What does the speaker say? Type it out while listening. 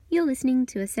You're listening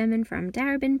to a sermon from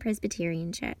Darebin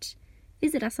Presbyterian Church.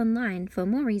 Visit us online for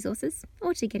more resources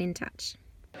or to get in touch.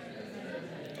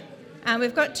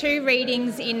 We've got two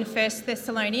readings in 1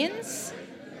 Thessalonians.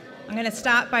 I'm going to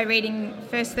start by reading 1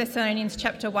 Thessalonians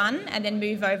chapter 1 and then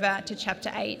move over to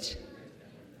chapter 8.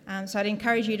 So I'd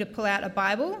encourage you to pull out a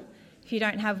Bible. If you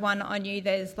don't have one on you,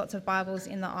 there's lots of Bibles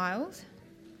in the aisles.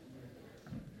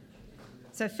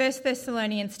 So 1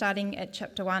 Thessalonians starting at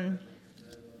chapter 1,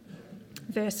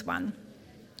 verse 1.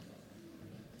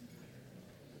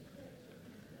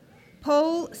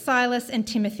 Paul, Silas and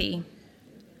Timothy,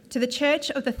 to the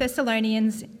church of the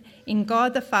Thessalonians in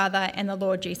God the Father and the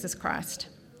Lord Jesus Christ,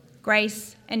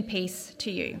 grace and peace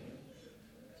to you.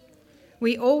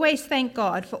 We always thank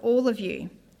God for all of you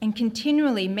and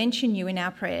continually mention you in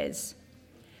our prayers.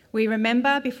 We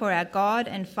remember before our God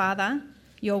and Father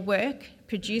your work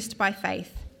produced by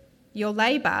faith, your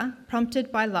labour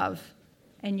prompted by love,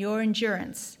 and your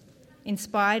endurance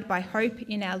inspired by hope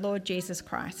in our Lord Jesus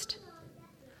Christ.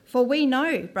 For we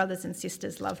know, brothers and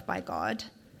sisters loved by God,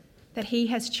 that he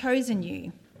has chosen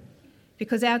you,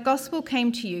 because our gospel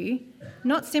came to you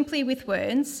not simply with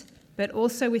words, but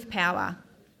also with power,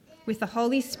 with the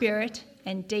Holy Spirit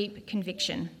and deep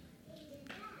conviction.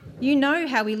 You know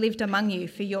how we lived among you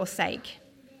for your sake.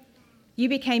 You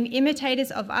became imitators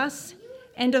of us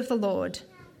and of the Lord,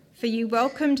 for you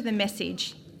welcomed the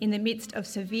message in the midst of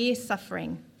severe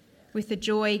suffering with the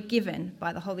joy given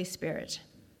by the Holy Spirit.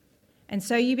 And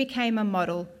so you became a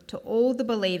model to all the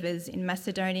believers in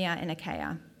Macedonia and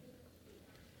Achaia.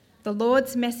 The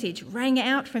Lord's message rang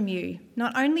out from you,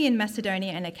 not only in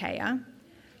Macedonia and Achaia.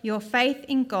 Your faith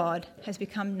in God has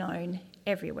become known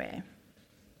everywhere.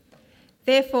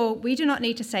 Therefore, we do not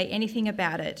need to say anything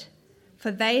about it, for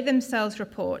they themselves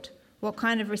report what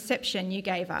kind of reception you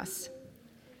gave us.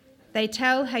 They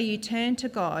tell how you turned to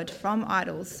God from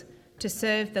idols to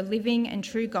serve the living and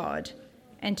true God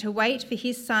and to wait for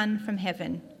his Son from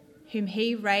heaven, whom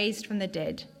he raised from the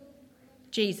dead,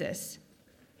 Jesus,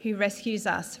 who rescues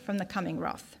us from the coming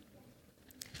wrath.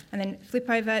 And then flip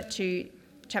over to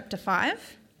chapter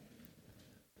 5,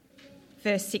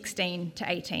 verse 16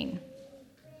 to 18.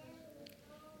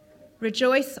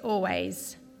 Rejoice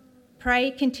always,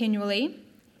 pray continually,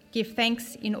 give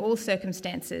thanks in all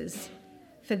circumstances,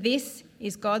 for this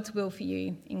is God's will for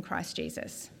you in Christ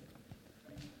Jesus.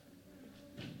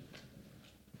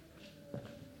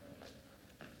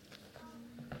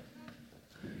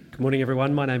 Good morning,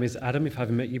 everyone. My name is Adam, if I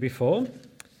haven't met you before.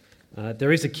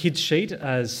 There is a kids sheet,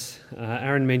 as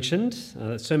Aaron mentioned,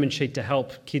 a sermon sheet to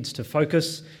help kids to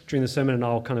focus during the sermon, and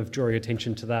I'll kind of draw your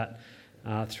attention to that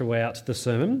throughout the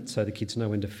sermon so the kids know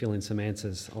when to fill in some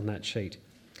answers on that sheet.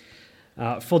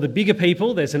 For the bigger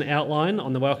people, there's an outline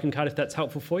on the welcome card. If that's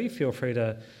helpful for you, feel free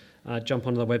to jump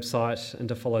onto the website and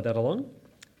to follow that along.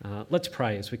 Let's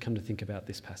pray as we come to think about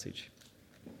this passage.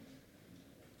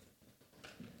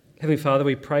 Heavenly Father,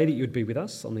 we pray that you would be with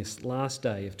us on this last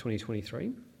day of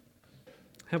 2023.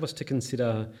 Help us to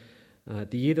consider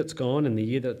the year that's gone and the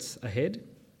year that's ahead,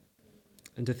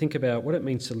 and to think about what it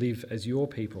means to live as your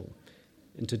people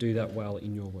and to do that well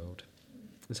in your world.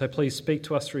 And so please speak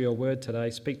to us through your word today,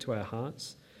 speak to our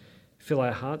hearts, fill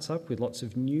our hearts up with lots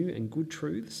of new and good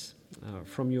truths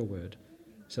from your word,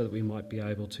 so that we might be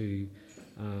able to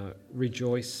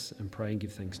rejoice and pray and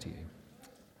give thanks to you.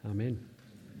 Amen.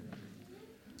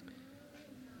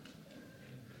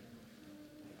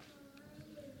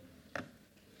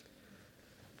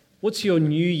 What's your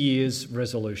New Year's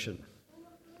resolution?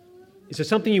 Is there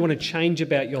something you want to change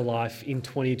about your life in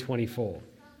 2024?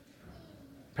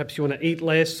 Perhaps you want to eat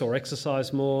less or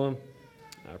exercise more.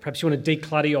 Perhaps you want to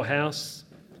declutter your house.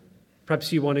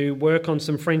 Perhaps you want to work on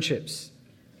some friendships.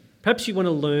 Perhaps you want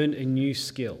to learn a new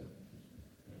skill.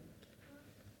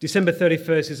 December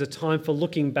 31st is a time for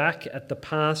looking back at the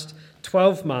past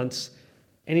 12 months,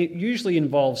 and it usually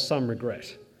involves some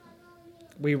regret.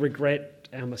 We regret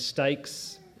our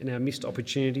mistakes and our missed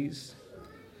opportunities.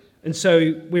 And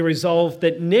so we resolve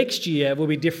that next year will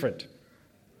be different.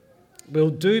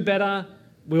 We'll do better,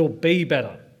 we'll be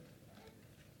better.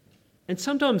 And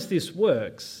sometimes this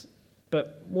works,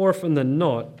 but more often than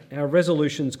not, our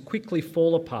resolutions quickly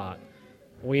fall apart.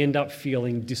 We end up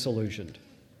feeling disillusioned.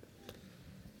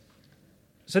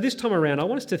 So this time around, I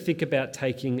want us to think about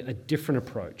taking a different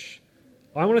approach.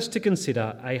 I want us to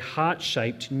consider a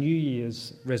heart-shaped New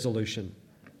Year's resolution.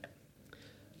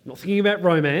 Not thinking about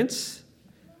romance,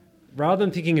 rather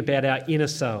than thinking about our inner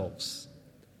selves.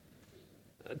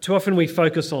 Too often we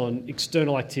focus on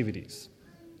external activities.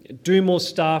 Do more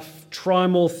stuff, try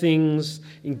more things,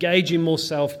 engage in more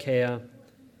self-care.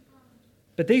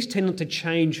 But these tend not to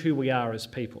change who we are as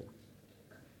people.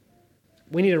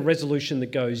 We need a resolution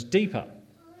that goes deeper,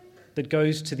 that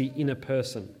goes to the inner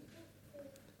person.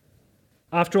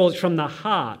 After all, it's from the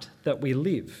heart that we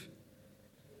live.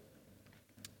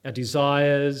 Our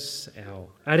desires, our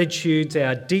attitudes,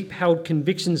 our deep-held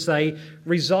convictions, they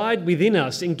reside within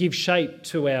us and give shape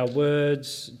to our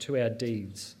words, to our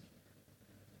deeds.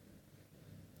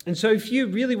 And so if you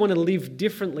really want to live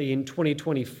differently in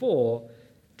 2024,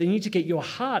 then you need to get your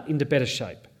heart into better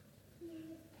shape.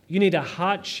 You need a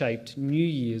heart-shaped New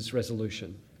Year's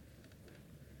resolution.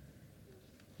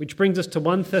 Which brings us to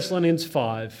 1 Thessalonians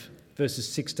 5,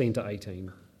 verses 16 to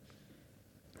 18.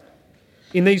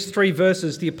 In these 3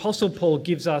 verses, the Apostle Paul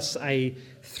gives us a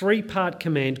 3-part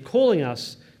command calling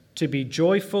us to be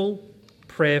joyful,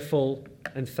 prayerful,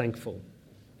 and thankful.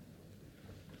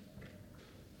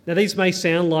 Now, these may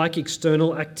sound like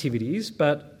external activities,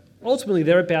 but ultimately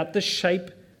they're about the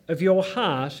shape of your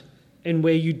heart and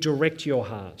where you direct your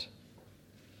heart.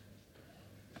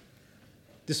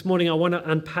 This morning I want to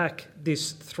unpack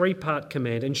this 3-part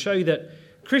command and show you that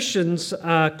Christians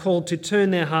are called to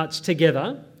turn their hearts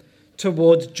together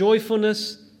towards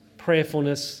joyfulness,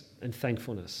 prayerfulness, and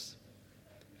thankfulness.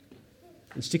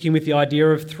 And sticking with the idea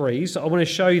of 3s, I want to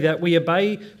show you that we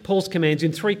obey Paul's commands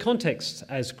in 3 contexts: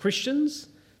 as Christians,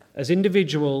 as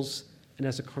individuals, and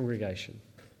as a congregation.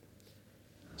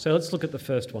 So let's look at the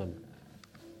first one.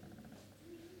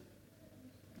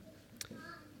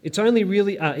 It's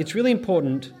really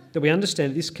important that we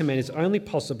understand that this command is only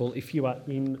possible if you are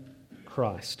in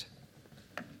Christ.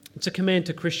 It's a command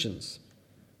to Christians.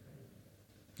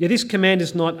 Yeah, this command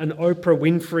is not an Oprah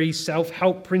Winfrey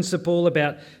self-help principle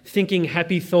about thinking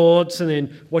happy thoughts and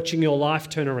then watching your life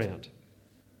turn around.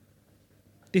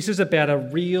 This is about a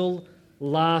real,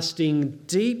 lasting,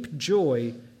 deep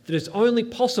joy that is only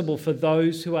possible for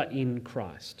those who are in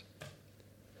Christ.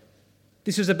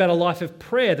 This is about a life of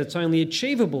prayer that's only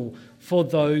achievable for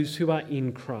those who are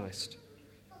in Christ.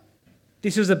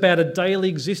 This is about a daily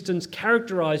existence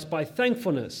characterised by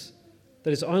thankfulness that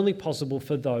is only possible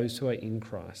for those who are in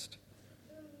Christ.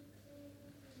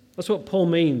 That's what Paul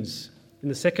means in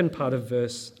the second part of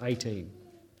verse 18.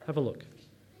 Have a look.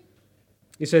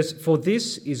 He says, "For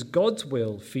this is God's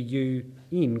will for you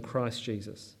in Christ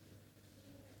Jesus."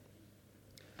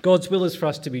 God's will is for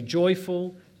us to be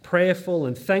joyful, prayerful,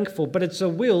 and thankful, but it's a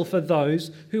will for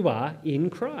those who are in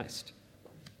Christ.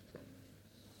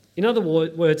 In other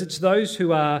words, it's those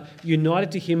who are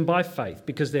united to him by faith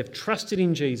because they've trusted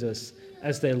in Jesus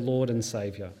as their Lord and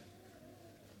Saviour.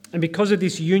 And because of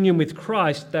this union with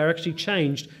Christ, they're actually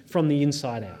changed from the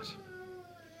inside out.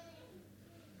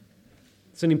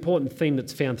 It's an important theme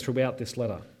that's found throughout this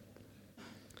letter.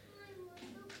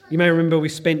 You may remember we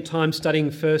spent time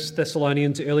studying 1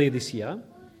 Thessalonians earlier this year.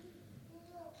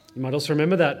 You might also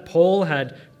remember that Paul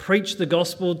had preached the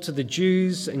gospel to the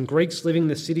Jews and Greeks living in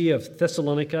the city of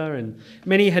Thessalonica, and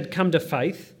many had come to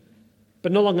faith.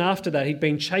 But not long after that, he'd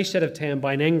been chased out of town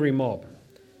by an angry mob.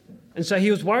 And so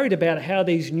he was worried about how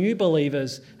these new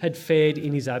believers had fared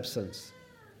in his absence.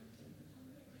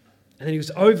 And then he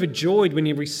was overjoyed when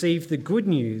he received the good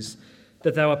news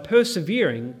that they were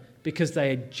persevering because they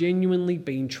had genuinely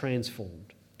been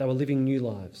transformed. They were living new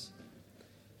lives.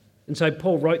 And so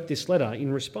Paul wrote this letter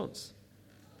in response.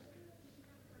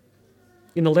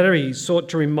 In the letter, he sought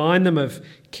to remind them of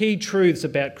key truths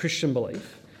about Christian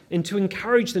belief and to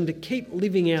encourage them to keep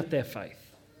living out their faith.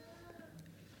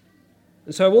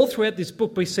 And so all throughout this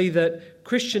book, we see that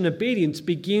Christian obedience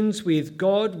begins with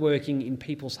God working in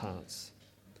people's hearts.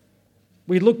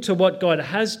 We look to what God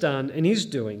has done and is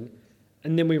doing,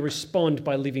 and then we respond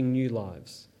by living new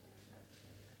lives.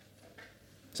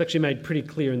 It's actually made pretty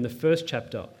clear in the first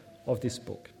chapter of this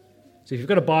book. So if you've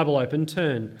got a Bible open,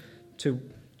 turn to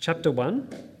chapter 1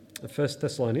 of 1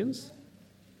 Thessalonians,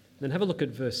 then have a look at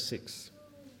verse 6.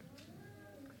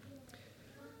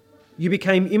 "You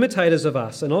became imitators of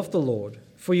us and of the Lord,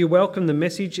 for you welcomed the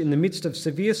message in the midst of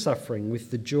severe suffering with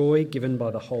the joy given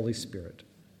by the Holy Spirit."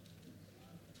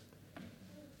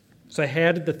 So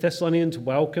how did the Thessalonians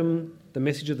welcome the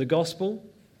message of the gospel?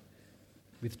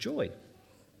 With joy.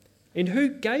 And who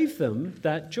gave them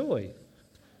that joy?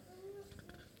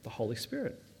 The Holy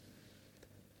Spirit.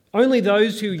 Only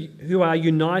those who are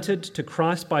united to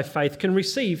Christ by faith can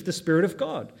receive the Spirit of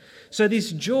God. So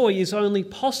this joy is only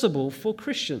possible for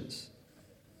Christians.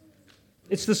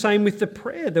 It's the same with the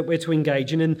prayer that we're to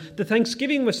engage in and the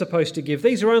thanksgiving we're supposed to give.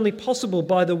 These are only possible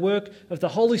by the work of the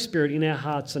Holy Spirit in our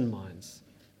hearts and minds.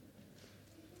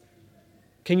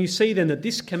 Can you see then that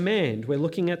this command we're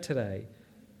looking at today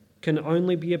can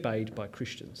only be obeyed by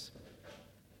Christians?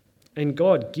 And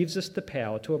God gives us the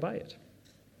power to obey it.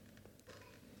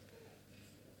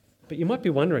 But you might be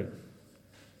wondering,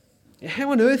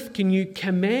 How on earth can you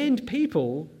command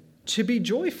people to be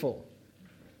joyful?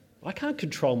 I can't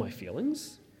control my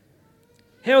feelings.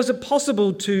 How is it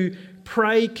possible to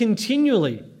pray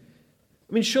continually?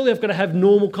 I mean, surely I've got to have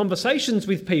normal conversations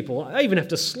with people. I even have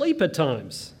to sleep at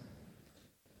times.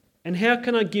 And how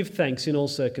can I give thanks in all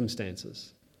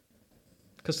circumstances?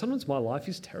 Because sometimes my life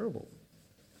is terrible.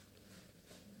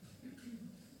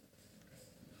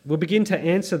 We'll begin to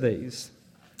answer these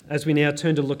as we now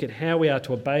turn to look at how we are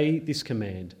to obey this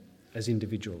command as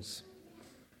individuals.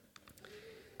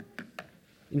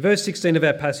 In verse 16 of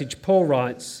our passage, Paul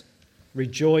writes,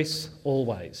 "Rejoice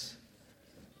always."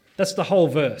 That's the whole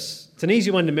verse. It's an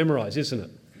easy one to memorise, isn't it?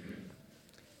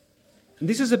 And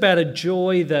this is about a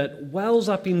joy that wells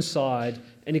up inside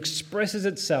and expresses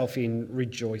itself in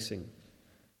rejoicing.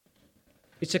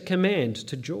 It's a command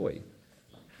to joy.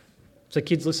 So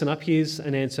kids, listen up. Here's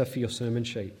an answer for your sermon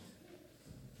sheet.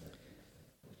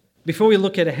 Before we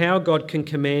look at how God can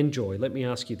command joy, let me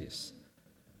ask you this.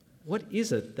 What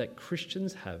is it that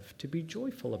Christians have to be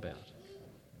joyful about?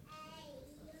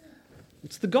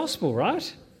 It's the gospel,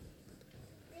 right?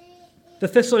 The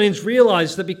Thessalonians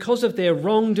realised that because of their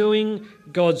wrongdoing,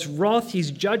 God's wrath, his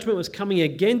judgment was coming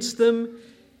against them,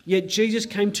 yet Jesus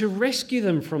came to rescue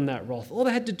them from that wrath. All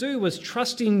they had to do was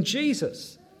trust in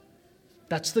Jesus.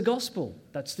 That's the gospel.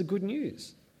 That's the good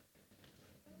news.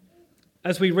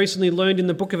 As we recently learned in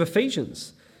the book of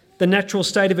Ephesians, the natural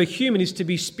state of a human is to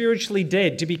be spiritually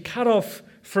dead, to be cut off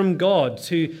from God,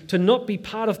 to not be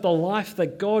part of the life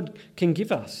that God can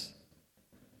give us.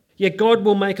 Yet God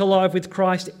will make alive with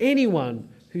Christ anyone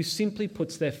who simply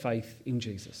puts their faith in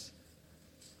Jesus.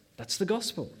 That's the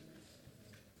gospel.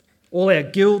 All our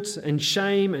guilt and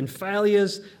shame and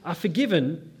failures are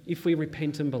forgiven if we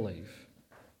repent and believe.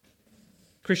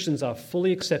 Christians are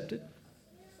fully accepted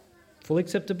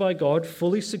by God,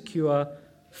 fully secure,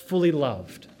 fully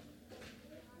loved.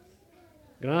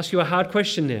 I'm going to ask you a hard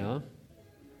question now.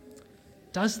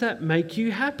 Does that make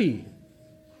you happy?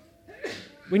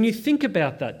 When you think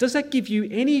about that, does that give you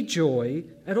any joy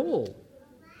at all?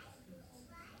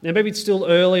 Now, maybe it's still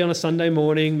early on a Sunday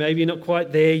morning, maybe you're not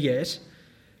quite there yet.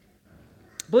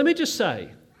 But let me just say,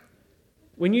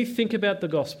 when you think about the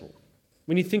gospel,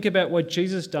 when you think about what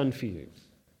Jesus has done for you,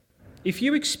 if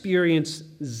you experience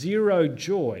zero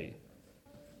joy,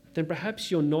 then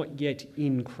perhaps you're not yet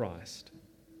in Christ.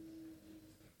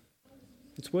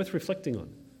 It's worth reflecting on.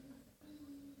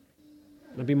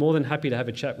 And I'd be more than happy to have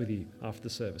a chat with you after the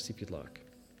service if you'd like.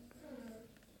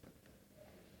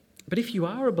 But if you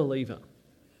are a believer,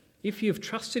 if you've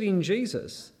trusted in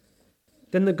Jesus,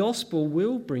 then the gospel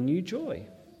will bring you joy.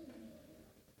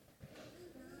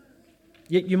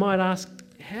 Yet you might ask,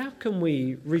 how can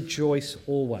we rejoice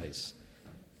always?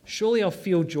 Surely I'll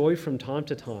feel joy from time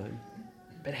to time,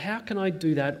 but how can I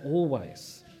do that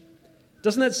always?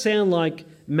 Doesn't that sound like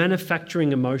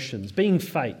manufacturing emotions, being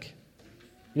fake?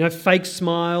 You know, fake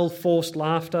smile, forced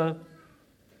laughter.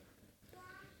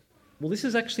 Well, this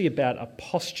is actually about a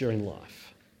posture in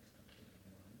life.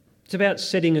 It's about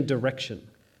setting a direction.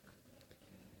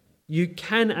 You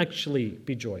can actually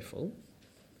be joyful,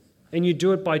 and you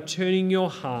do it by turning your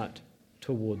heart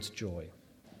towards joy.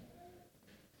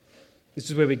 This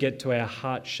is where we get to our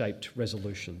heart-shaped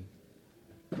resolution.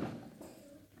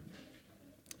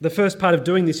 The first part of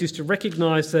doing this is to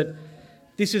recognise that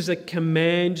this is a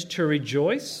command to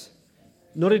rejoice,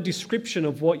 not a description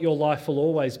of what your life will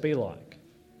always be like.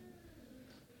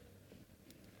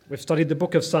 We've studied the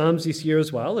book of Psalms this year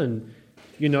as well, and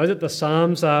you know that the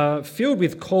Psalms are filled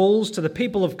with calls to the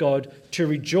people of God to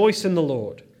rejoice in the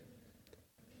Lord.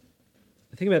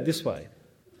 Think about it this way.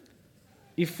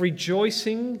 If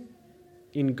rejoicing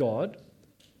in God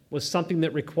was something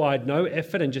that required no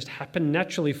effort and just happened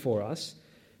naturally for us,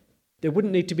 there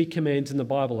wouldn't need to be commands in the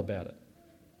Bible about it.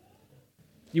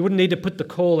 You wouldn't need to put the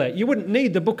call out. You wouldn't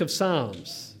need the book of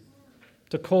Psalms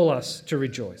to call us to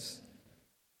rejoice.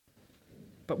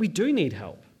 But we do need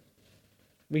help.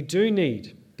 We do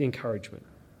need the encouragement.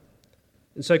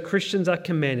 And so Christians are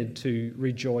commanded to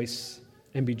rejoice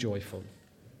and be joyful.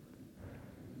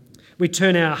 We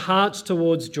turn our hearts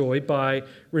towards joy by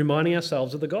reminding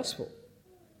ourselves of the gospel,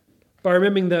 by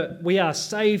remembering that we are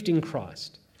saved in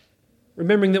Christ,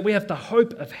 remembering that we have the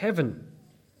hope of heaven.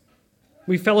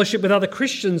 We fellowship with other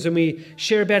Christians and we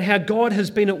share about how God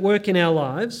has been at work in our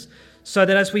lives, so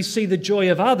that as we see the joy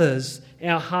of others,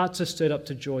 our hearts are stirred up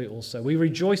to joy also. We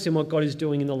rejoice in what God is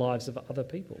doing in the lives of other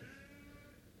people.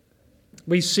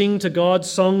 We sing to God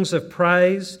songs of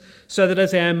praise, so that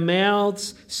as our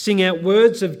mouths sing out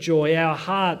words of joy, our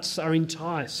hearts are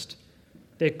enticed.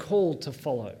 They're called to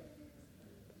follow.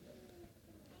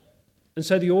 And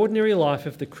so the ordinary life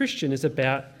of the Christian is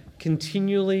about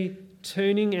continually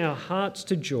turning our hearts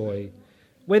to joy,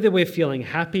 whether we're feeling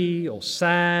happy or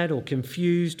sad or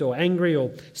confused or angry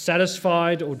or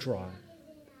satisfied or dry.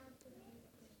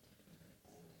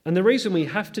 And the reason we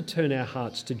have to turn our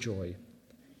hearts to joy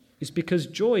is because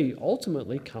joy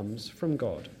ultimately comes from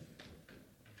God.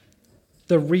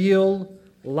 The real,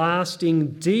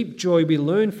 lasting, deep joy we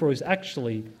learn for is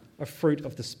actually a fruit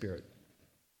of the Spirit.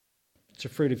 It's a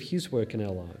fruit of His work in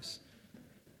our lives.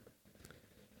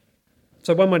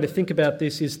 So one way to think about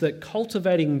this is that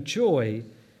cultivating joy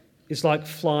is like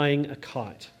flying a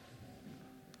kite.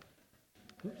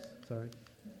 Oops, sorry.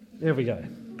 There we go.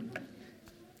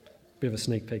 Bit of a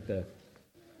sneak peek there.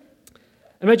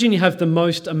 Imagine you have the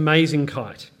most amazing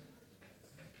kite.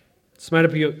 It's made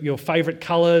up of your favourite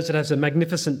colours. It has a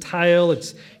magnificent tail.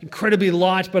 It's incredibly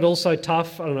light but also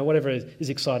tough. I don't know, whatever is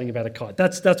exciting about a kite.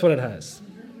 That's what it has.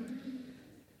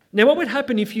 Now, what would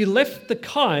happen if you left the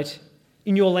kite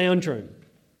in your lounge room?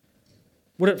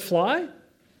 Would it fly?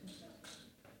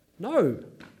 No.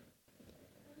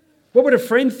 What would a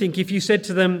friend think if you said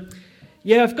to them,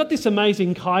 yeah, I've got this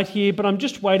amazing kite here, but I'm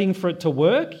just waiting for it to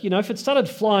work. You know, if it started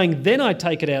flying, then I'd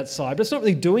take it outside, but it's not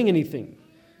really doing anything.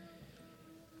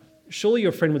 Surely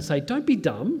your friend would say, don't be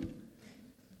dumb.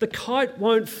 The kite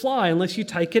won't fly unless you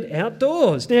take it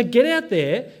outdoors. Now get out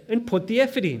there and put the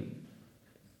effort in.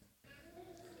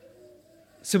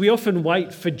 So we often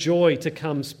wait for joy to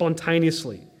come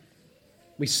spontaneously.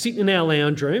 We sit in our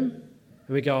lounge room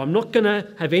and we go, I'm not going to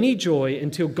have any joy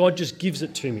until God just gives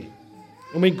it to me.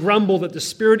 And we grumble that the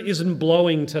Spirit isn't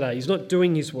blowing today. He's not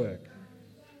doing His work.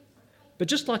 But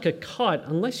just like a kite,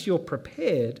 unless you're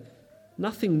prepared,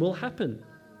 nothing will happen.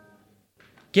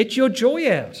 Get your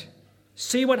joy out.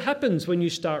 See what happens when you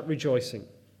start rejoicing.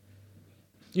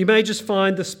 You may just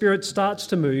find the Spirit starts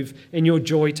to move and your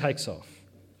joy takes off.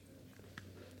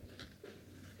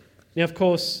 Now, of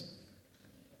course,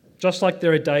 just like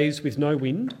there are days with no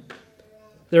wind,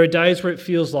 there are days where it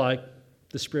feels like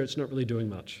the Spirit's not really doing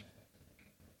much.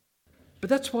 But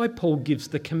that's why Paul gives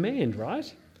the command,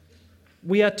 right?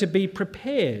 We are to be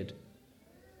prepared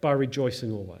by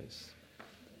rejoicing always.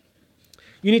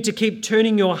 You need to keep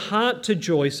turning your heart to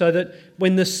joy so that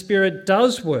when the Spirit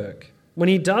does work, when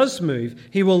He does move,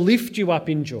 He will lift you up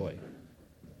in joy.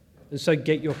 And so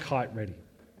get your kite ready.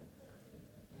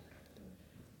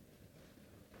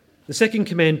 The second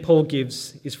command Paul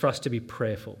gives is for us to be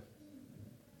prayerful.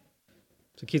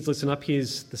 So kids, listen up.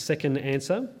 Here's the second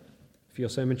answer for your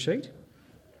sermon sheet.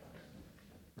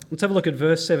 Let's have a look at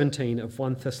verse 17 of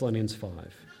 1 Thessalonians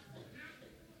 5.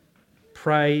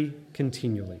 Pray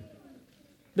continually.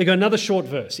 They've got another short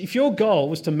verse. If your goal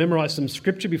was to memorise some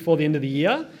scripture before the end of the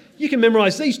year, you can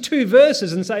memorise these two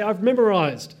verses and say, I've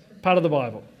memorised part of the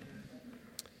Bible.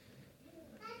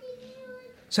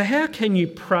 So how can you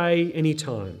pray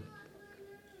anytime?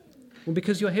 Well,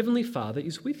 because your Heavenly Father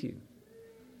is with you.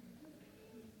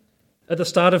 At the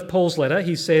start of Paul's letter,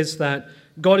 he says that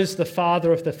God is the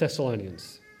Father of the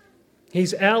Thessalonians.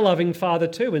 He's our loving Father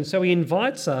too, and so He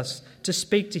invites us to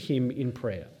speak to Him in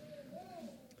prayer.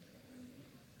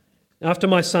 After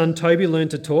my son Toby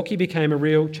learned to talk, he became a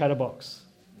real chatterbox.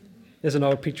 There's an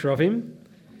old picture of him.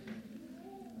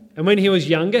 And when he was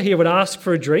younger, he would ask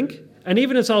for a drink. And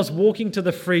even as I was walking to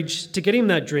the fridge to get him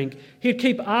that drink, he'd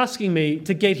keep asking me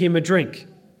to get him a drink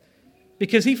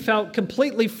because he felt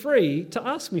completely free to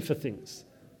ask me for things.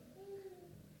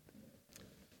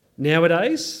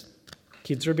 Nowadays,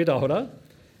 kids are a bit older,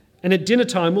 and at dinner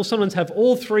time, we'll sometimes have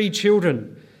all three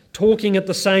children talking at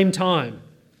the same time.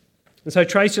 And so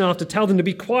Tracy and I have to tell them to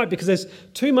be quiet because there's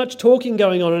too much talking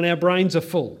going on and our brains are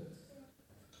full.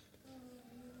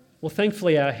 Well,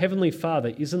 thankfully, our Heavenly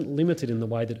Father isn't limited in the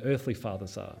way that earthly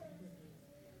fathers are.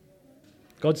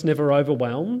 God's never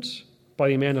overwhelmed by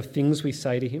the amount of things we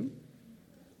say to Him.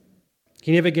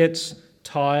 He never gets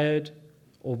tired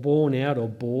or worn out or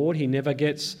bored. He never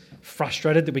gets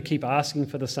frustrated that we keep asking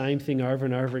for the same thing over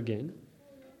and over again.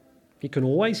 He can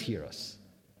always hear us,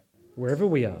 wherever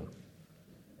we are.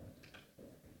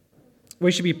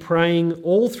 We should be praying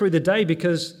all through the day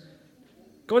because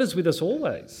God is with us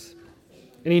always.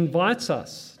 And He invites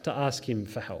us to ask Him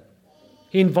for help.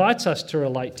 He invites us to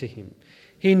relate to Him.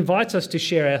 He invites us to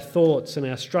share our thoughts and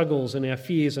our struggles and our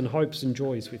fears and hopes and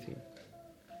joys with Him.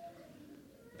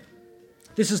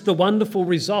 This is the wonderful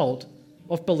result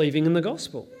of believing in the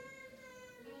gospel.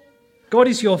 God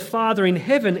is your Father in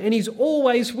heaven and He's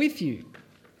always with you.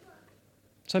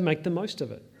 So make the most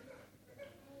of it.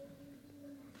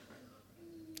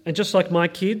 And just like my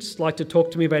kids like to talk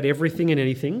to me about everything and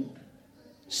anything,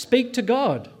 speak to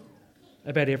God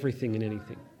about everything and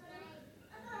anything.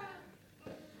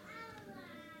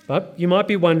 But you might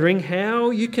be wondering how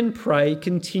you can pray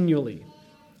continually.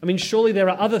 I mean, surely there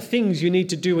are other things you need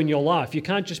to do in your life. You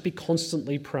can't just be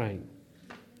constantly praying.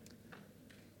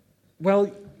 Well,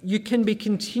 you can be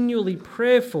continually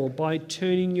prayerful by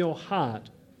turning your heart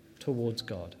towards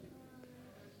God.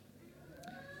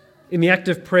 In the act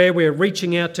of prayer, we are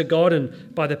reaching out to God,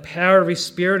 and by the power of His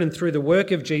Spirit and through the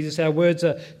work of Jesus, our words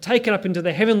are taken up into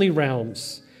the heavenly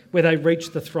realms where they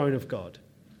reach the throne of God.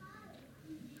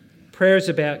 Prayer is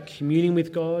about communing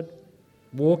with God,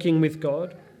 walking with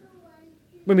God.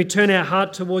 When we turn our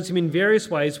heart towards Him in various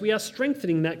ways, we are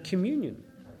strengthening that communion.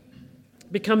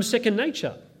 It becomes second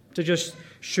nature to just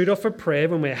shoot off a prayer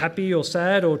when we're happy or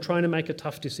sad or trying to make a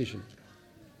tough decision.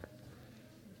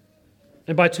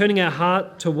 And by turning our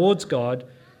heart towards God,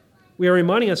 we are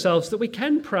reminding ourselves that we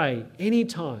can pray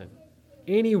anytime,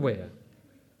 anywhere.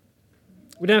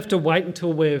 We don't have to wait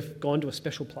until we've gone to a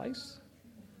special place.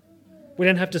 We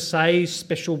don't have to say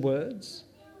special words.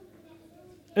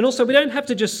 And also, we don't have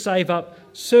to just save up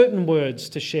certain words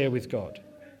to share with God.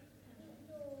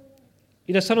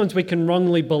 You know, sometimes we can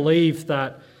wrongly believe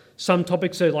that some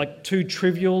topics are like too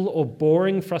trivial or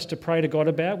boring for us to pray to God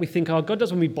about. We think, oh, God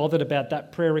doesn't want to be bothered about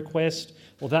that prayer request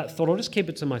or that thought. I'll just keep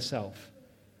it to myself.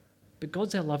 But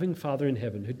God's our loving Father in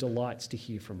heaven who delights to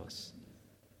hear from us.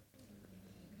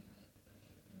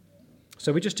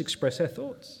 So we just express our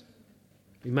thoughts.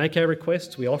 We make our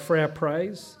requests. We offer our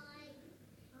praise.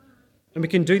 And we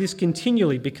can do this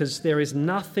continually because there is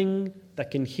nothing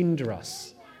that can hinder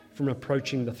us from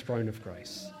approaching the throne of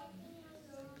grace.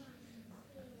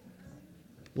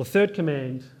 The third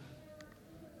command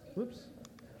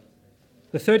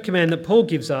that Paul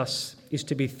gives us is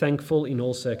to be thankful in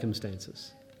all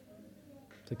circumstances.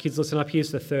 So kids, listen up.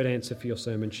 Here's the third answer for your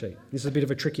sermon sheet. This is a bit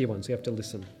of a tricky one, so you have to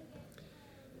listen.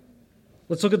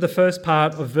 Let's look at the first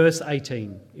part of verse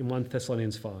 18 in 1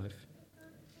 Thessalonians 5.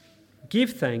 Give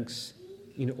thanks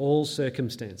in all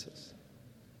circumstances.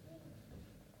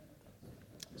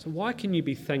 So why can you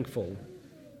be thankful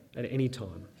at any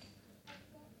time?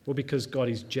 Well, because God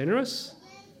is generous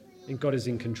and God is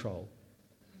in control.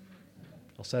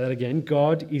 I'll say that again.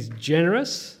 God is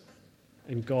generous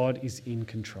and God is in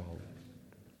control.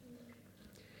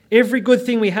 Every good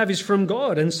thing we have is from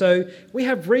God, and so we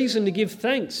have reason to give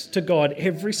thanks to God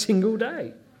every single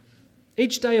day.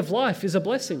 Each day of life is a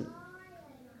blessing.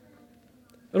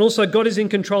 And also, God is in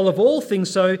control of all things,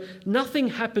 so nothing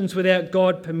happens without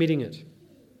God permitting it.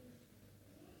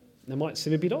 That might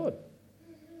seem a bit odd.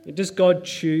 Does God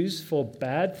choose for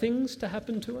bad things to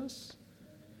happen to us?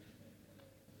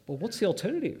 Well, what's the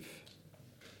alternative?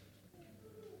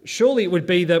 Surely it would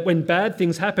be that when bad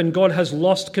things happen, God has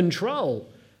lost control.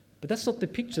 But that's not the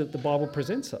picture that the Bible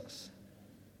presents us.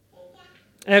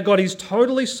 Our God is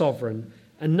totally sovereign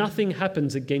and nothing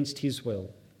happens against His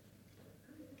will.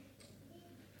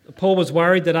 Paul was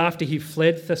worried that after he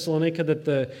fled Thessalonica that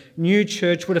the new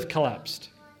church would have collapsed.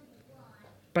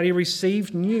 But he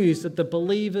received news that the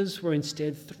believers were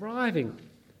instead thriving.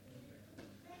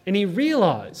 And he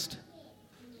realised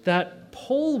that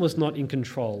Paul was not in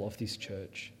control of this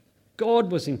church.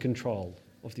 God was in control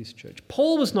of this church.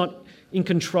 Paul was not in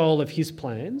control of his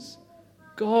plans.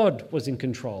 God was in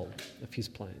control of His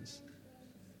plans.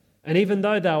 And even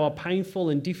though they were painful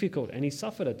and difficult, and he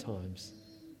suffered at times,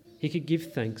 he could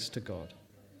give thanks to God.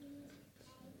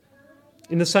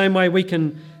 In the same way, we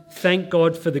can thank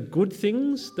God for the good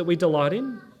things that we delight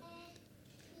in.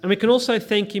 And we can also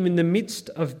thank Him in the midst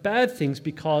of bad things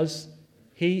because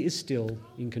He is still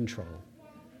in control.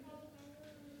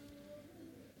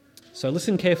 So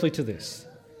listen carefully to this.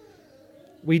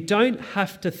 We don't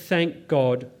have to thank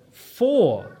God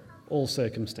for all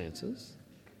circumstances,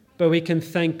 but we can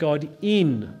thank God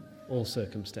in all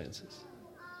circumstances.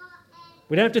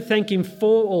 We don't have to thank Him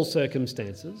for all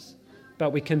circumstances,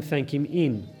 but we can thank Him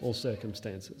in all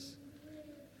circumstances.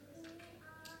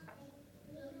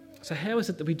 So how is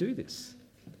it that we do this?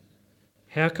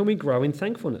 How can we grow in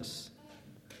thankfulness?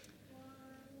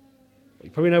 You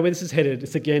probably know where this is headed.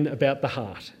 It's again about the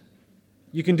heart.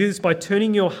 You can do this by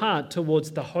turning your heart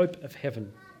towards the hope of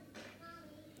heaven.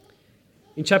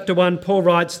 In chapter 1, Paul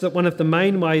writes that one of the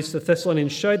main ways the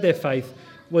Thessalonians showed their faith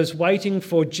was waiting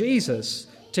for Jesus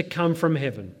to come from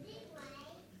heaven.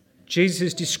 Jesus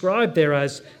is described there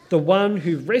as the one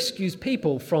who rescues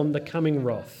people from the coming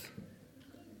wrath.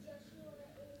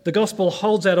 The gospel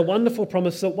holds out a wonderful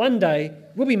promise that one day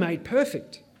we'll be made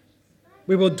perfect.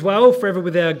 We will dwell forever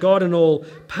with our God and all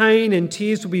pain and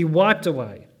tears will be wiped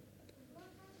away.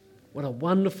 What a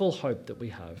wonderful hope that we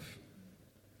have.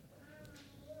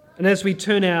 And as we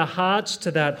turn our hearts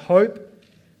to that hope,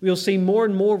 we'll see more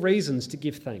and more reasons to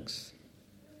give thanks.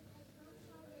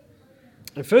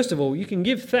 And first of all, you can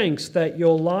give thanks that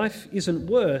your life isn't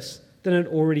worse than it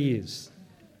already is.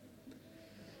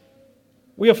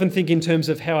 We often think in terms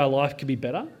of how our life could be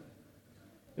better,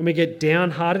 and we get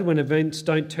downhearted when events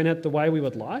don't turn out the way we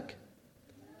would like.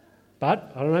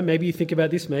 But, I don't know, maybe you think about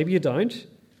this, maybe you don't.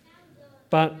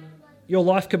 But your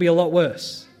life could be a lot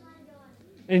worse.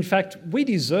 And in fact, we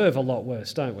deserve a lot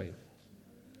worse, don't we?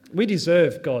 We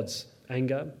deserve God's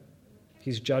anger,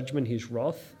 his judgment, his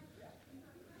wrath.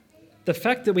 The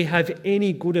fact that we have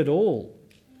any good at all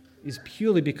is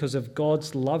purely because of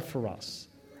God's love for us,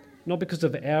 not because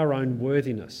of our own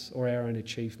worthiness or our own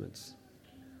achievements.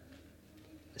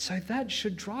 So that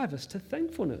should drive us to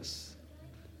thankfulness.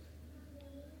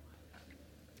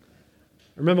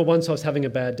 I remember once I was having a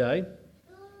bad day.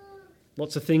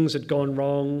 Lots of things had gone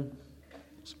wrong. I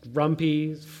was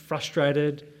grumpy,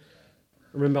 frustrated.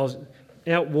 I remember I was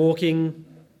out walking,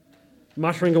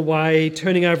 muttering away,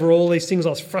 turning over all these things I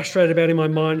was frustrated about in my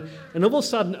mind, and all of a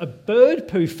sudden a bird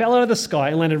poo fell out of the sky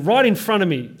and landed right in front of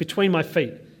me, between my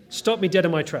feet, stopped me dead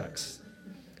in my tracks.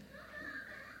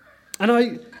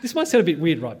 And this might sound a bit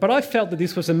weird, right? But I felt that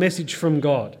this was a message from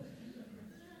God.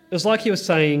 It was like he was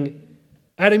saying,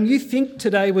 Adam, you think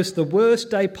today was the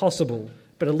worst day possible,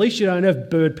 but at least you don't have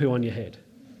bird poo on your head.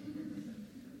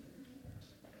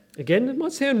 Again, it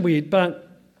might sound weird, but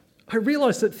I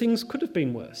realised that things could have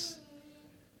been worse.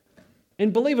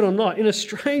 And believe it or not, in a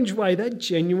strange way, that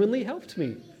genuinely helped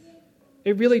me.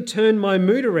 It really turned my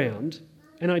mood around,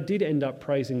 and I did end up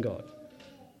praising God.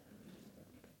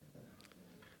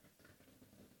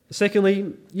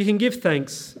 Secondly, you can give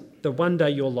thanks that one day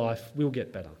your life will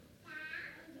get better.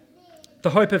 The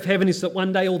hope of heaven is that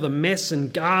one day all the mess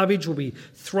and garbage will be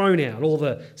thrown out, all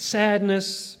the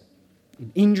sadness,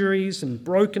 injuries and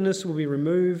brokenness will be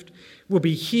removed, will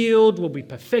be healed, will be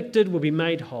perfected, will be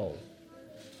made whole.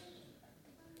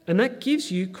 And that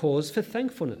gives you cause for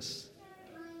thankfulness.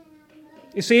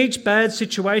 You see, each bad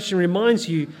situation reminds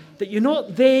you that you're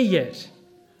not there yet,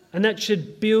 and that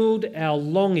should build our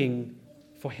longing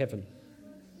for heaven.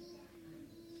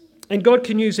 And God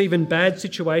can use even bad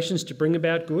situations to bring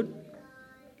about good,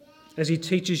 as he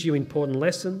teaches you important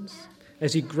lessons,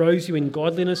 as he grows you in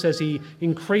godliness, as he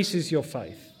increases your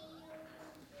faith.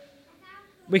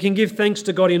 We can give thanks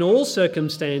to God in all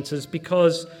circumstances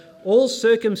because all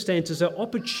circumstances are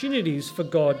opportunities for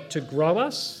God to grow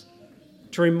us,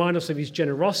 to remind us of his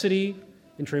generosity,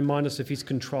 and to remind us of his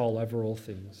control over all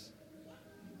things.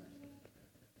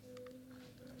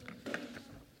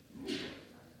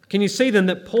 Can you see then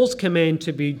that Paul's command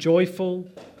to be joyful,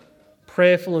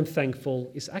 prayerful and thankful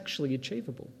is actually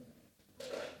achievable?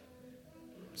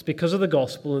 It's because of the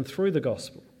gospel and through the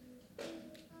gospel.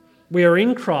 We are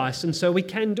in Christ and so we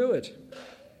can do it.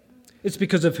 It's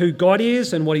because of who God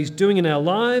is and what he's doing in our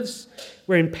lives.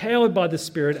 We're empowered by the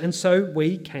Spirit and so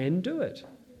we can do it.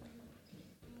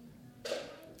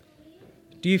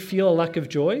 Do you feel a lack of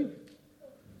joy?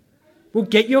 Well,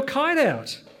 get your kite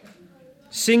out.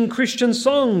 Sing Christian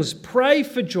songs, pray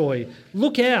for joy,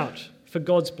 look out for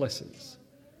God's blessings.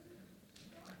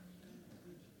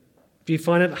 Do you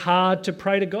find it hard to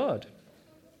pray to God?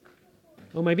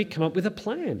 Or maybe come up with a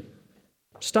plan.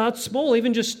 Start small,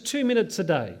 even just 2 minutes a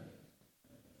day.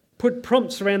 Put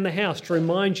prompts around the house to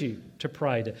remind you to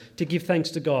pray, to give thanks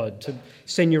to God, to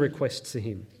send your requests to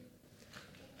him.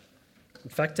 In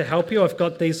fact, to help you, I've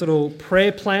got these little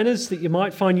prayer planners that you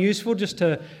might find useful just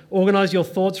to organise your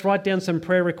thoughts. Write down some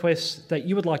prayer requests that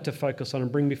you would like to focus on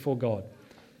and bring before God.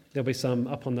 There'll be some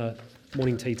up on the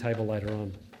morning tea table later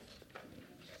on.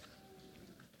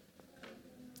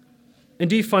 And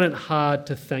do you find it hard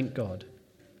to thank God?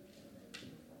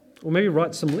 Or maybe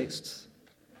write some lists.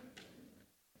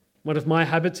 One of my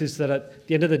habits is that at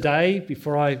the end of the day,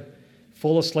 before I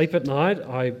fall asleep at night,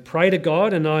 I pray to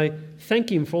God and I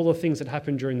thank him for all the things that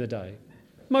happen during the day.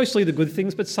 Mostly the good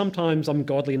things, but sometimes I'm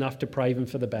godly enough to pray even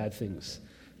for the bad things,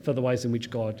 for the ways in which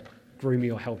God grew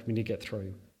me or helped me to get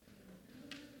through.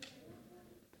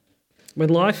 When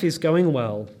life is going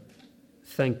well,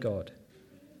 thank God.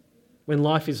 When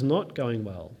life is not going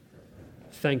well,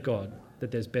 thank God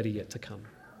that there's better yet to come.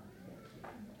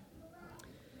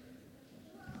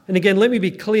 And again, let me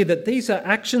be clear that these are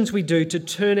actions we do to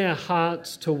turn our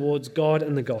hearts towards God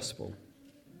and the gospel.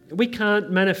 We can't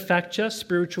manufacture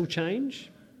spiritual change.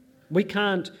 We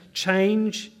can't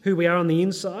change who we are on the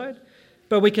inside,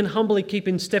 but we can humbly keep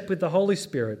in step with the Holy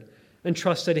Spirit and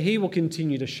trust that he will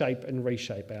continue to shape and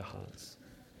reshape our hearts.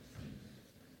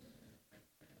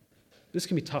 This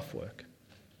can be tough work.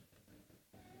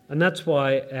 And that's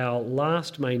why our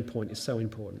last main point is so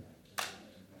important.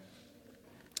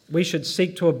 We should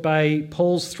seek to obey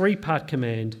Paul's 3-part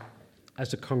command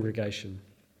as a congregation.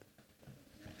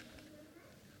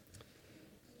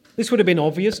 This would have been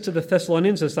obvious to the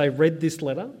Thessalonians as they read this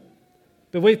letter,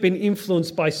 but we've been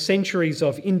influenced by centuries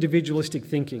of individualistic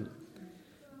thinking.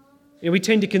 We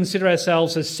tend to consider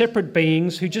ourselves as separate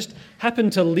beings who just happen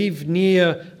to live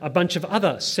near a bunch of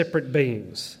other separate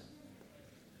beings.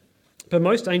 But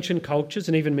most ancient cultures,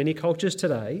 and even many cultures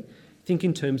today, think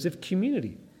in terms of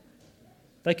community.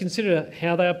 They consider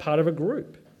how they are part of a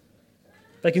group.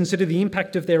 They consider the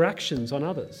impact of their actions on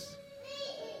others.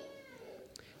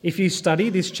 If you study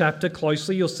this chapter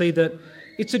closely, you'll see that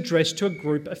it's addressed to a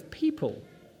group of people,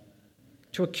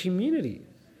 to a community.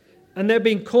 And they're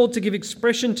being called to give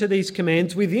expression to these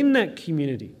commands within that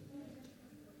community,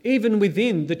 even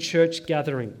within the church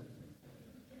gathering.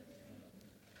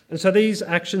 And so these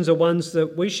actions are ones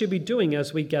that we should be doing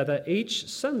as we gather each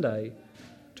Sunday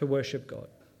to worship God.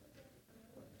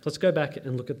 Let's go back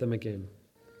and look at them again.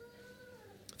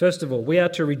 First of all, we are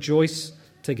to rejoice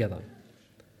together.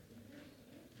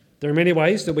 There are many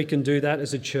ways that we can do that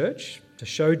as a church to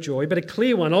show joy, but a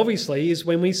clear one, obviously, is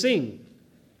when we sing.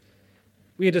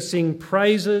 We are to sing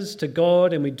praises to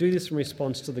God, and we do this in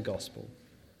response to the gospel.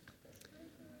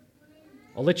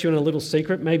 I'll let you in a little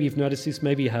secret. Maybe you've noticed this,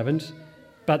 maybe you haven't.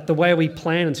 But the way we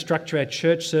plan and structure our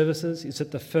church services is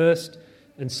that the first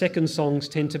and second songs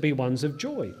tend to be ones of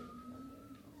joy,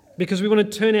 because we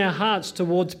want to turn our hearts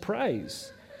towards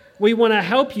praise. We want to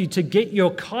help you to get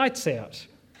your kites out.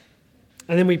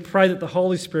 And then we pray that the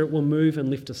Holy Spirit will move and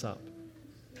lift us up.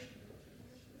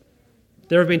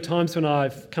 There have been times when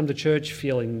I've come to church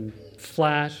feeling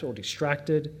flat or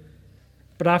distracted,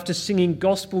 but after singing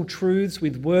gospel truths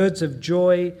with words of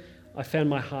joy, I found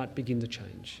my heart begin to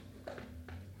change.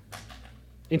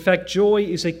 In fact, joy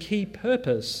is a key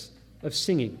purpose of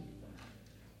singing.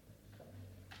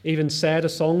 Even sadder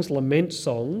songs, lament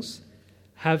songs,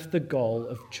 have the goal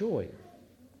of joy.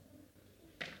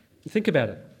 Think about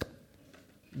it.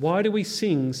 Why do we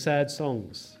sing sad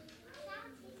songs?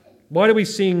 Why do we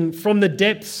sing, "From the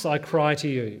depths I cry to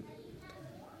you"?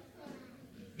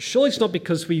 Surely it's not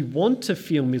because we want to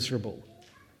feel miserable.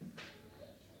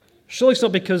 Surely it's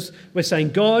not because we're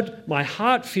saying, "God, my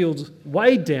heart feels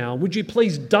weighed down. Would you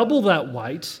please double that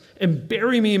weight and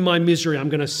bury me in my misery? I'm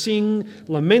going to sing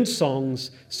lament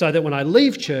songs so that when I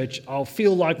leave church, I'll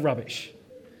feel like rubbish."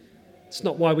 It's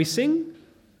not why we sing.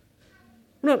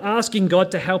 We're not asking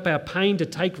God to help our pain to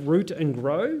take root and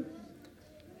grow.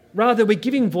 Rather, we're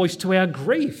giving voice to our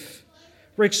grief.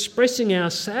 We're expressing our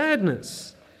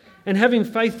sadness and having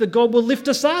faith that God will lift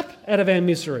us up out of our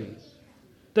misery,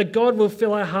 that God will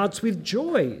fill our hearts with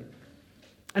joy.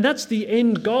 And that's the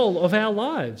end goal of our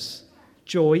lives,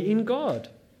 joy in God.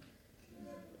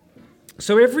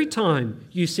 So every time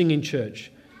you sing in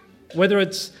church, whether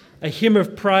it's a hymn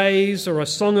of praise or a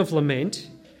song of lament,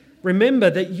 remember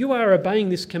that you are obeying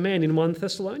this command in 1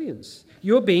 Thessalonians.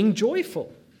 You're being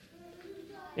joyful.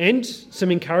 And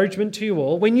some encouragement to you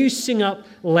all, when you sing up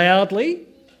loudly,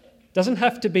 doesn't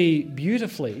have to be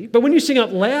beautifully, but when you sing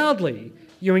up loudly,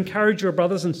 you encourage your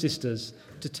brothers and sisters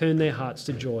to turn their hearts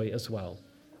to joy as well.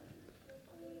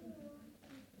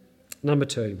 Number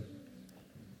 2,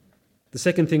 the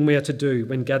second thing we are to do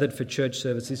when gathered for church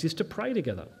services is to pray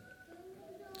together.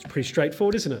 It's pretty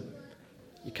straightforward, isn't it?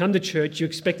 You come to church, you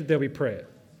expect that there'll be prayer.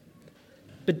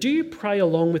 But do you pray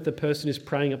along with the person who's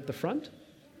praying up the front?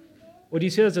 Or do you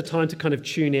see it as a time to kind of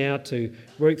tune out, to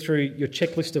work through your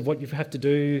checklist of what you have to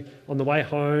do on the way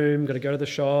home, got to go to the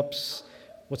shops,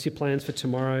 what's your plans for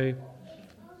tomorrow?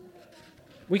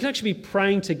 We can actually be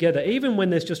praying together, even when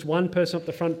there's just one person up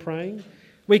the front praying.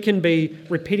 We can be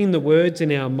repeating the words in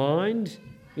our mind,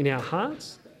 in our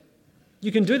hearts.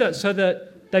 You can do that so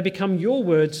that they become your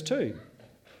words too.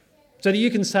 So that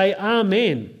you can say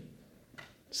Amen.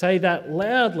 Say that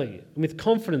loudly and with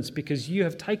confidence because you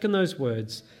have taken those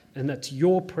words and that's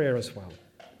your prayer as well.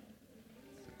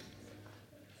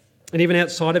 And even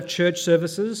outside of church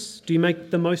services, do you make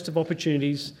the most of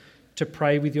opportunities to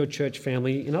pray with your church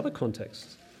family in other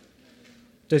contexts?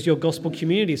 Does your gospel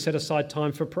community set aside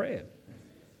time for prayer?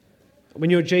 When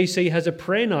your GC has a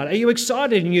prayer night, are you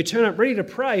excited and you turn up ready to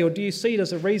pray, or do you see it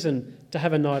as a reason to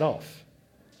have a night off?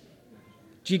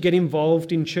 Do you get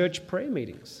involved in church prayer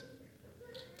meetings?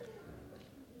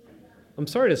 I'm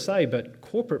sorry to say, but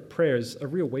corporate prayer is a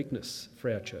real weakness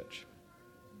for our church.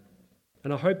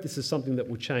 And I hope this is something that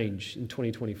will change in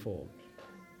 2024.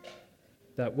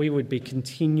 That we would be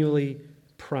continually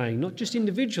praying, not just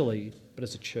individually, but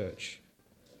as a church.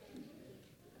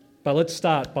 But let's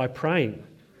start by praying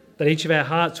that each of our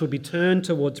hearts would be turned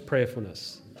towards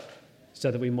prayerfulness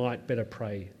so that we might better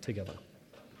pray together.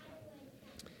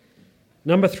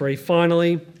 Number 3,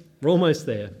 finally, we're almost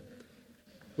there.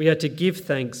 We are to give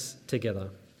thanks together.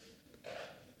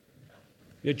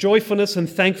 Your joyfulness and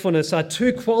thankfulness are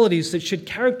two qualities that should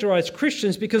characterize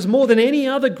Christians because more than any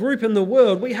other group in the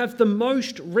world, we have the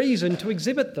most reason to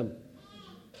exhibit them.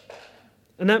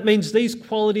 And that means these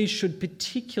qualities should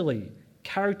particularly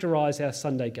characterize our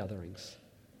Sunday gatherings.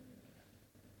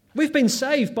 We've been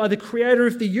saved by the Creator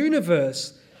of the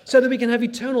universe so that we can have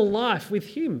eternal life with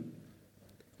Him.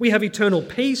 We have eternal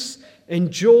peace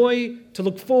and joy to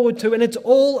look forward to, and it's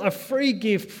all a free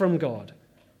gift from God.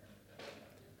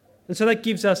 And so that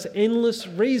gives us endless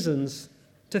reasons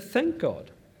to thank God.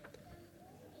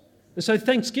 And so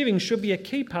thanksgiving should be a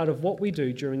key part of what we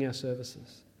do during our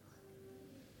services.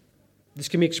 This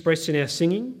can be expressed in our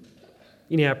singing,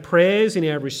 in our prayers, in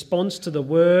our response to the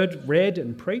word read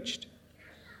and preached.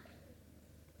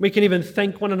 We can even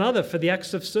thank one another for the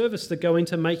acts of service that go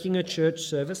into making a church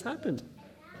service happen.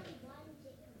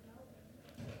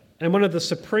 And one of the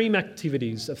supreme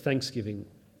activities of thanksgiving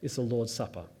is the Lord's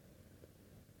Supper.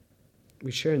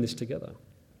 We share in this together.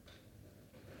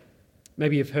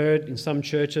 Maybe you've heard in some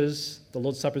churches the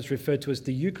Lord's Supper is referred to as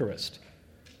the Eucharist,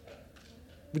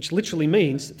 which literally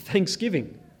means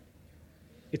thanksgiving.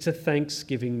 It's a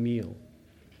thanksgiving meal.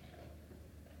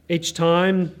 Each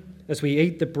time as we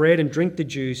eat the bread and drink the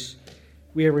juice,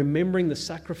 we are remembering the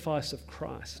sacrifice of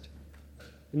Christ.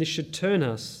 And this should turn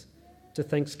us to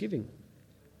thanksgiving.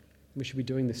 We should be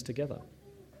doing this together.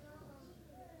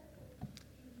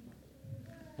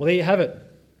 Well, there you have it.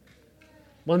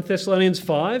 1 Thessalonians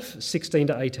 5, 16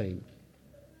 to 18.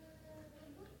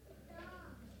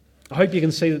 I hope you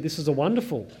can see that this is a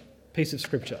wonderful piece of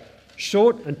scripture.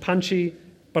 Short and punchy,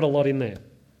 but a lot in there.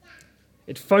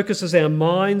 It focuses our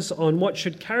minds on what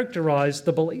should characterise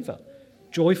the believer: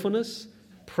 joyfulness,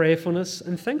 prayerfulness,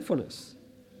 and thankfulness.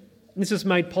 And this is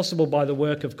made possible by the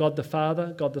work of God the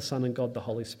Father, God the Son, and God the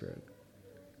Holy Spirit.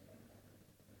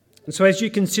 And so as you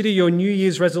consider your New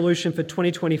Year's resolution for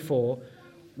 2024,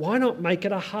 why not make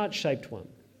it a heart-shaped one?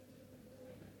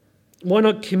 Why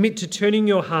not commit to turning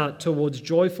your heart towards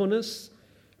joyfulness,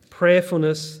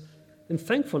 prayerfulness, and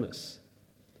thankfulness?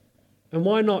 And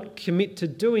why not commit to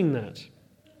doing that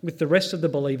with the rest of the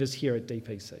believers here at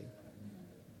DPC?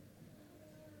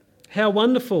 How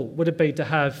wonderful would it be to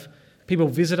have people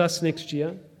visit us next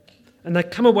year and they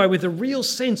come away with a real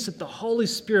sense that the Holy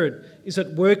Spirit is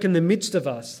at work in the midst of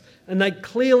us, and they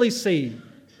clearly see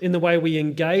in the way we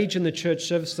engage in the church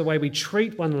service, the way we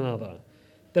treat one another,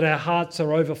 that our hearts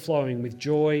are overflowing with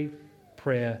joy,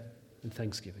 prayer, and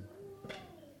thanksgiving.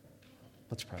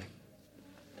 Let's pray.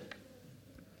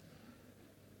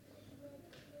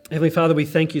 Heavenly Father, we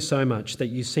thank you so much that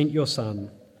you sent your Son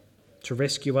to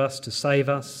rescue us, to save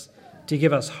us, to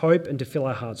give us hope, and to fill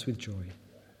our hearts with joy.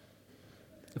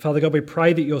 Father God, we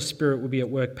pray that your Spirit will be at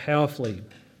work powerfully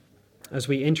as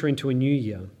we enter into a new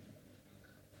year.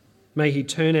 May he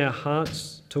turn our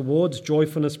hearts towards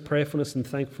joyfulness, prayerfulness, and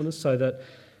thankfulness so that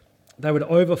they would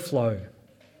overflow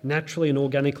naturally and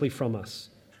organically from us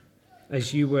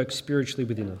as you work spiritually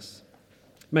within us.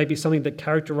 May it be something that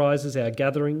characterises our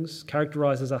gatherings,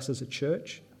 characterises us as a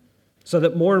church, so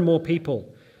that more and more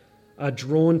people are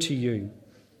drawn to you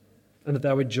and that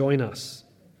they would join us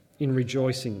in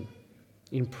rejoicing,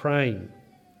 in praying,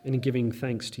 and in giving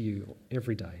thanks to you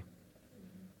every day.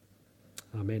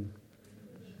 Amen.